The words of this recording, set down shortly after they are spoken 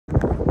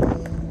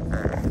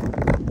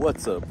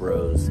What's up,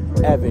 bros?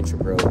 Adventure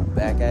Bro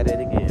back at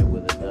it again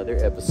with another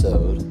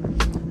episode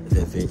of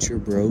Adventure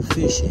Bro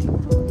Fishing.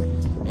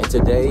 And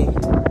today,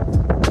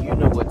 you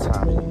know what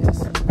time it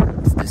is.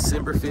 It's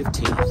December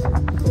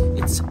 15th.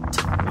 It's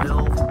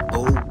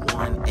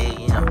 12:01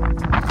 a.m.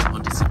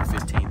 on December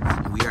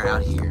 15th. And we are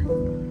out here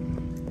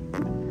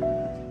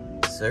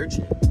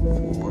searching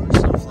for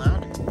some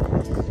flounder.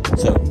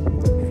 So,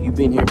 if you've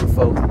been here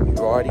before, you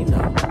already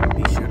know.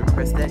 Be sure to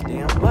press that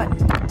damn button.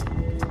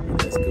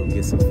 Let's go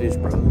get some fish,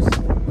 bros.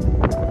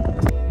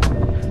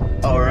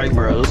 All right,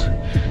 bros.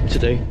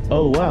 Today,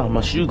 oh wow,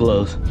 my shoe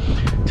glows.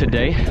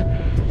 Today,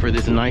 for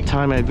this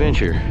nighttime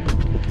adventure,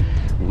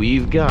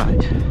 we've got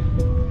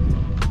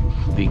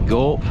the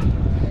Gulp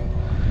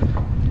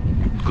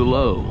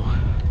Glow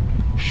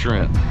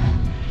shrimp,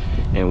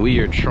 and we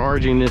are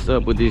charging this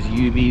up with this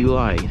UV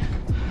light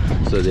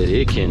so that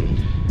it can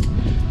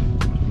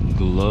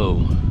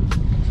glow.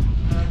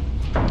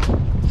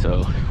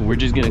 So we're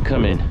just gonna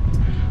come in,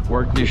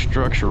 work this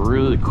structure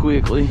really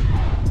quickly,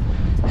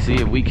 see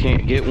if we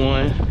can't get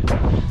one.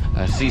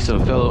 I see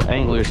some fellow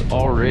anglers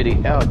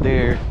already out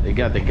there. They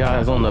got the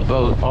guys on the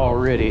boat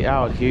already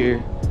out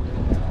here.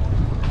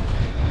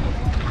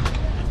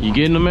 You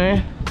getting them,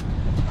 man?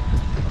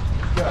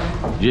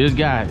 Just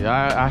got it.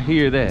 I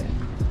hear that.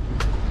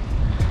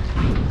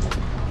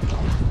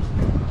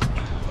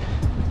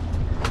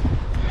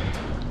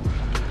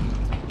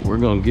 We're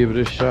gonna give it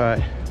a shot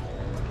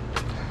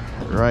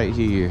right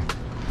here.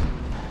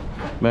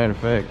 Matter of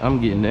fact,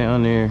 I'm getting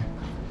down there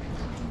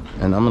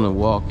and I'm gonna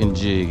walk and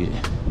jig it.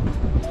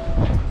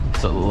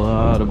 It's a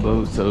lot of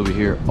boats over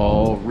here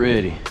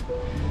already.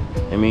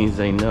 It means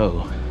they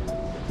know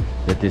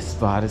that this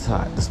spot is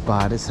hot. The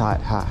spot is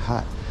hot, hot,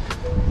 hot.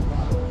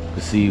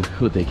 But see,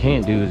 what they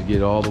can't do is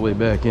get all the way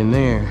back in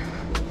there.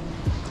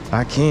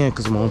 I can,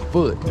 because I'm on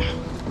foot.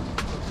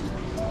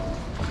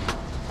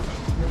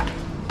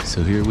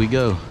 So here we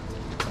go.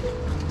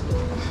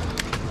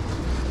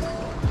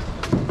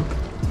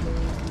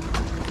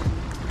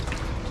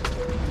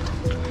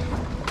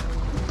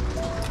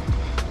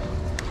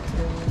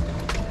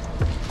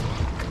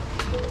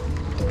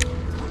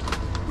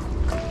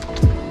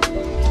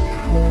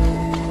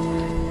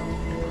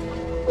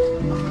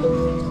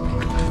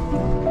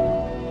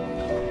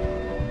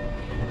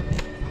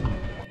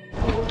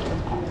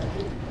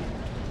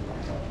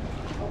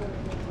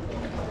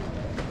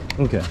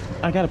 Okay,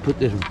 I gotta put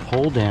this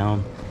pole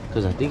down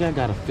because I think I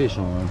got a fish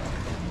on,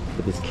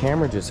 but this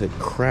camera just had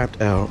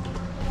crapped out.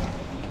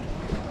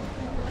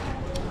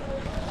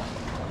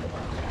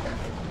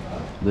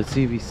 Let's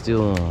see if he's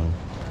still on.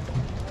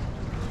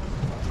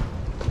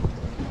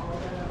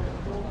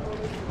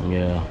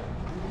 Yeah,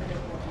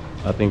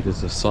 I think this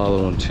is a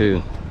solid one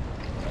too.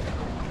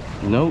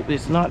 Nope,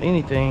 it's not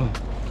anything.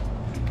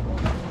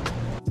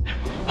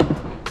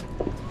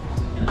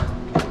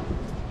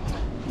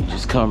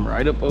 Come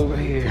right up over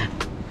here.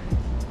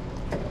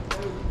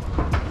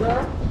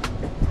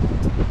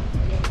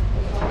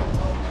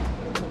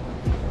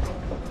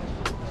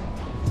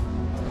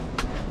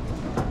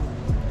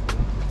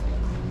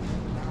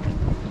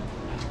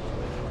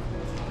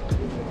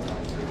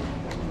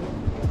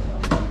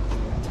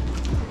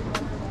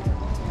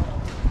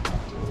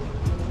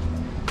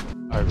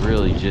 I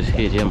really just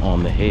hit him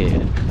on the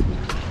head.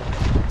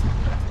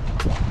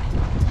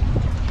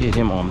 Hit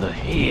him on the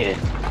head.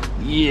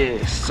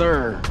 Yes,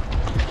 sir.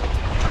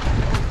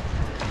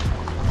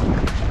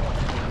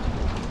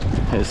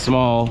 It's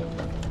small.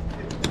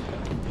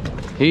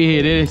 He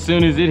hit it as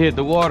soon as it hit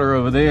the water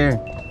over there.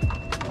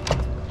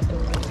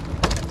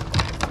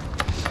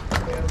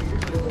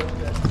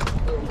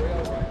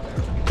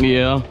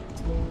 Yeah.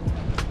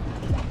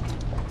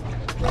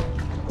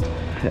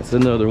 That's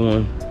another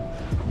one.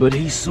 But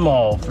he's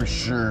small for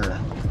sure.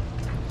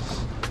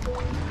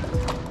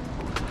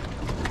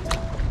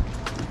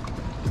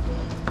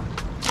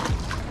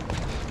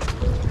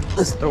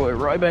 Let's throw it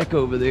right back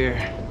over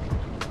there.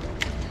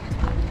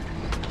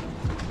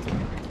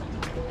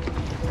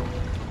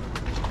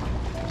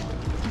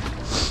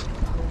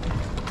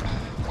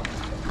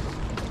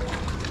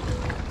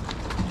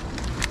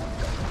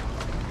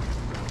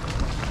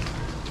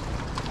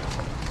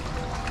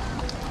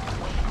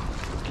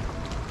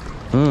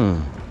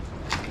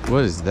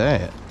 What is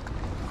that?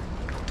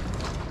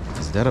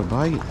 Is that a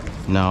bite?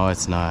 No,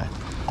 it's not.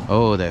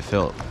 Oh, that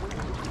felt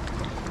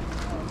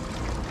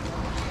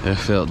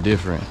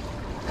different.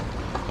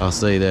 I'll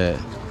say that.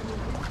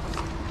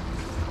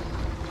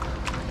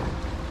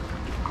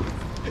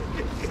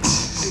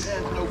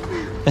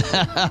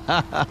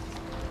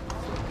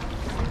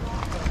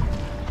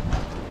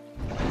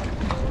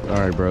 All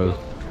right, bros.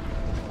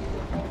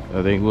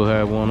 I think we'll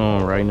have one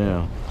on right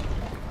now.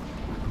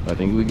 I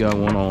think we got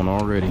one on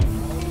already.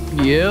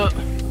 Yep.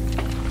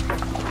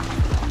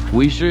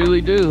 We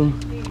surely do.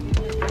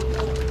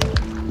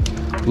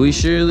 We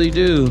surely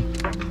do.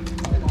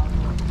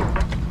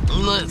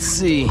 Let's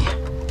see.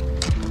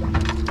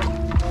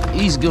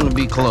 He's gonna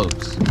be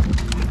close.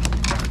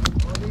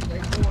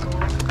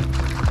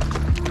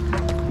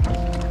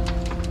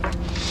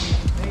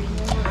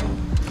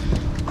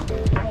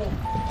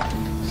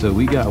 So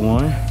we got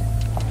one.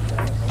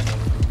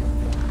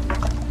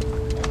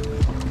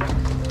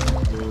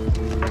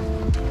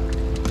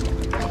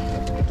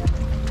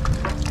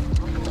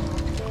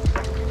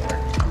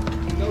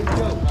 No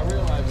joke, I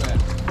realize that.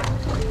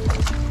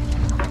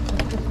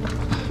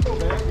 Oh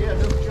man, yeah,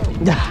 no joke.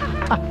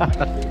 I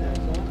can see that,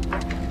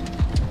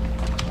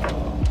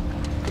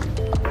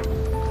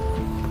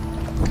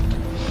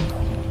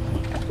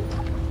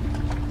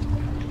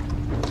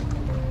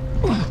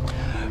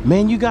 son.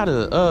 Man, you got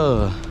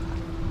a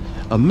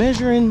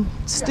measuring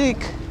stick.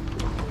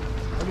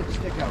 I'll get the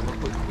stick out real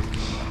quick.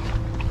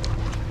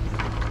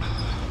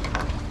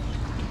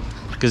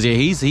 Cause yeah,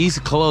 he's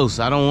close.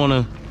 I don't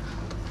want to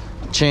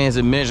chance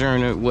at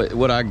measuring it,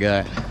 what I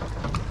got.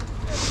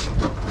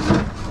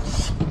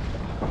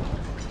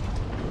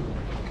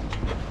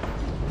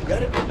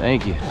 Got it?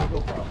 Thank you.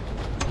 No problem.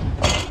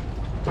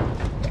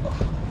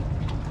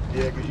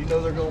 Yeah, because you know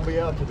they're going to be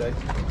out today.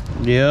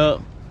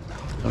 Yep.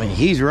 I mean,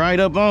 he's right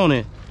up on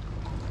it.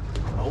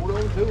 Hold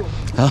on to them.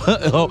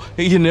 Oh,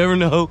 you never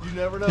know. You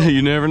never know.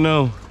 You never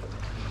know.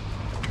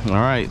 All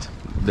right,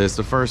 that's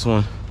the first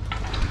one.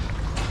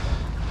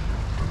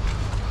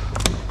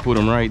 Put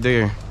him right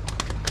there.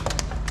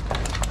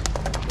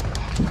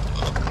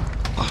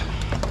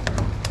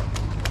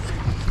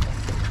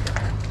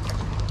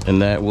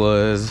 And that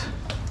was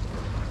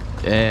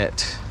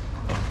at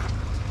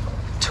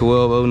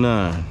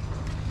 12:09.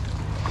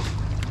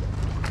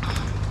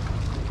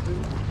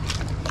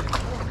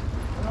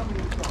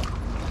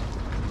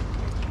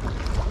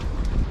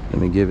 Let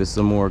me give it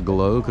some more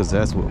glow because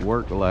that's what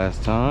worked the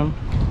last time.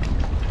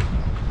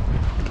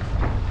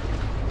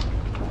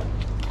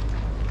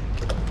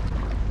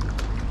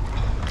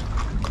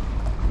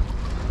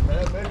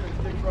 That measuring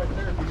stick's right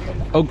there if you need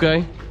it. Okay.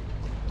 You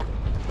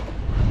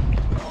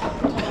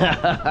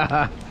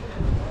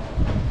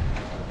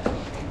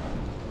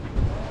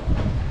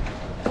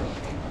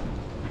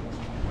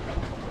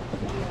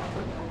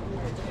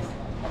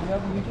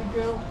have a YouTube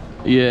channel?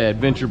 Yeah,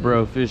 Adventure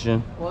Bro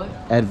Fishing. What?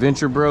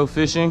 Adventure Bro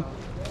Fishing.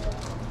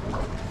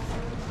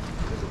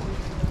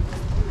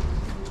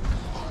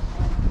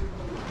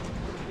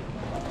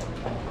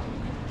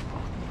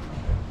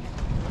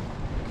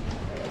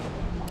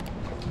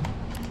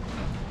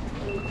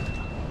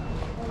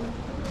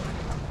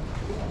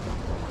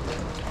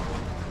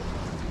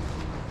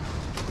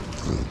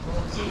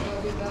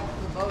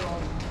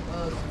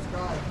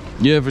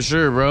 Yeah, for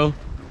sure, bro.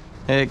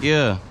 Heck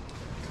yeah.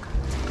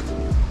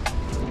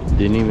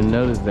 Didn't even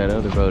notice that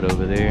other boat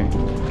over there.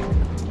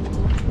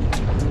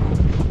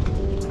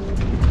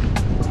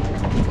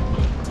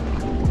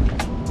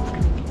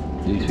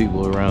 These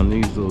people around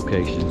these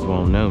locations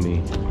won't know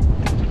me.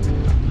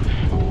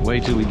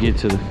 Wait till we get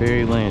to the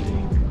ferry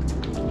landing.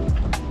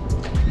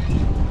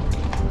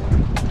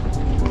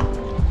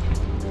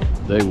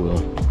 They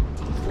will.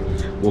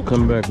 We'll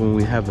come back when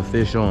we have a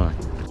fish on.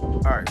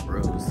 All right,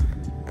 bros.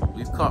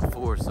 We've caught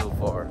 4 so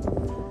far.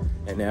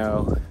 And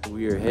now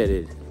we are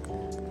headed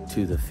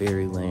to the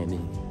ferry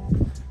landing.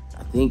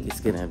 I think it's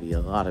gonna be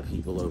a lot of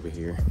people over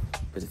here,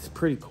 but it's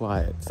pretty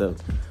quiet, so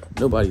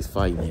nobody's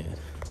fighting yet.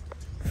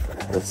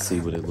 Let's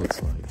see what it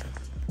looks like.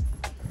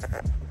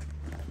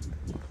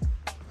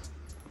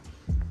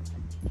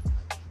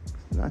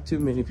 Not too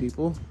many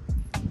people.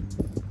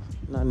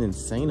 Not an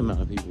insane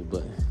amount of people,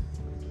 but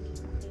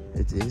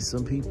it is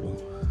some people.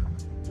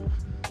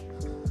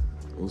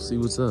 We'll see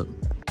what's up.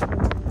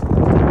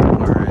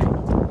 All right,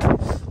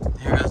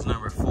 here goes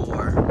number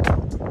 4.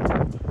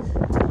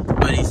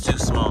 But he's too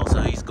small,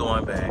 so he's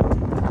going back.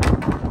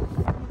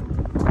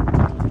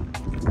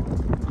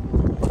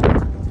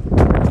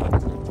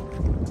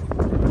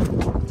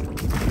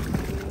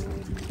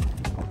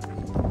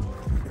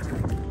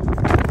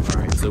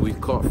 All right, so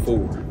we've caught 4.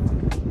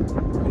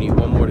 We need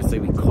 1 more to say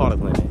we caught a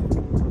limit.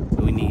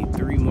 And we need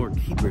 3 more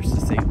keepers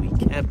to say we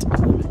kept a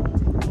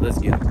limit. Let's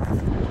get it.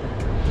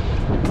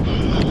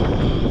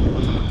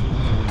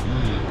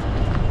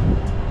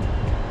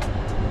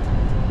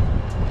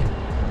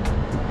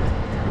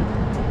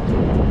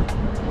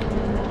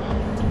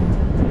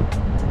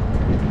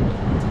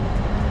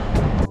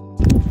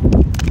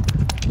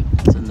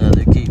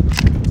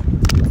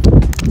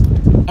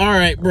 All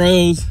right,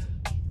 bros.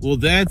 Well,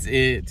 that's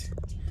it.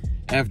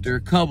 After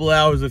a couple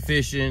hours of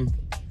fishing,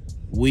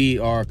 we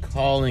are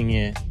calling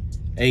it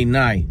a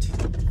night.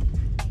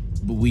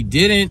 But we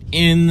didn't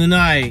end the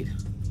night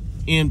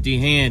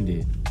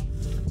empty-handed.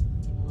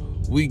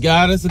 We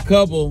got us a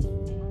couple.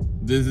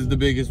 This is the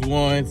biggest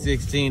one,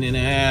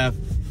 16.5.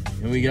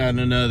 And we got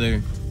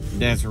another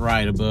that's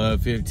right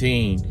above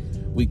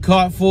 15. We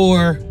caught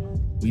 4.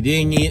 We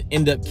didn't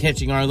end up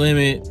catching our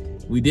limit.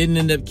 We didn't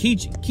end up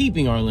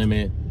keeping our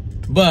limit,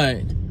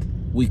 but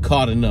we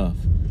caught enough.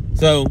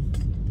 So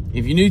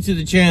if you're new to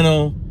the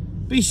channel,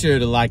 be sure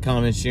to like,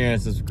 comment, share,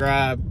 and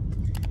subscribe.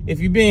 If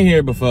you've been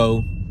here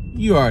before,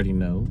 you already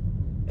know.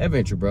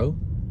 Adventure Bro,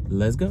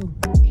 let's go.